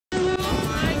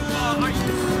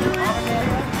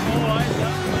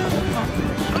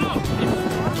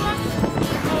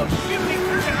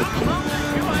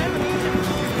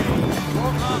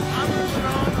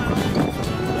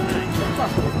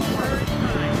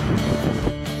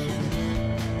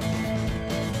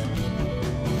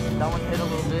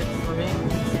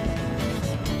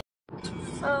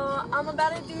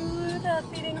about to do the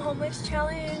Feeding Homeless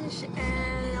Challenge,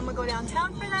 and I'm gonna go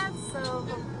downtown for that, so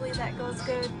hopefully that goes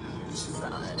good. So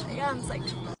yeah, I'm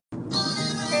psyched.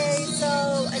 Okay, so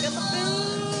I got the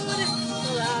food.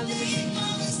 Hold on, let me see.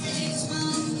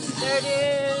 There it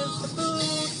is, the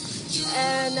food.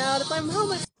 And now to find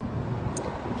homeless.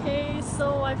 Okay,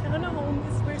 so I found a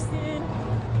homeless person,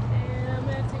 and I'm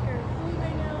gonna take her food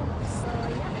right now. So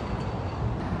yeah.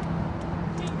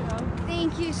 Here you go.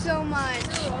 Thank you so much.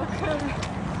 You're welcome.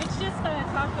 It's just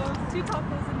tacos, 2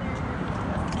 tacos in there.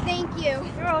 Thank you.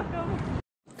 You're welcome.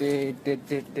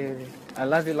 Dude. I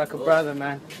love you like a brother,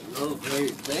 man. Oh,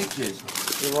 great. Thank you.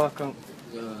 You're welcome.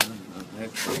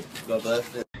 God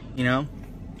bless you. You know,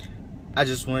 I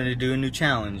just wanted to do a new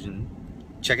challenge and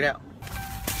check it out.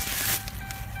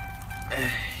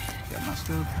 Got my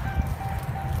stuff.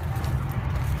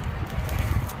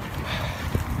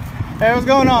 Hey, what's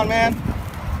going on, man?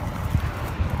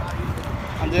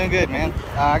 I'm doing good, man.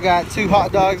 I got 2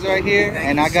 hot dogs right here,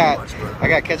 and I got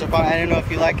ketchup on. I don't know if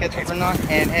you like ketchup or not.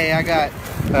 And hey, I got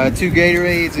 2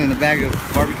 Gatorades and a bag of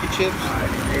barbecue chips.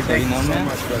 Hey, so you know, man.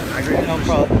 So much, brother. I agree. No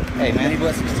problem. Hey, man. Many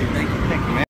blessings to you. Thank you. Thank you, man.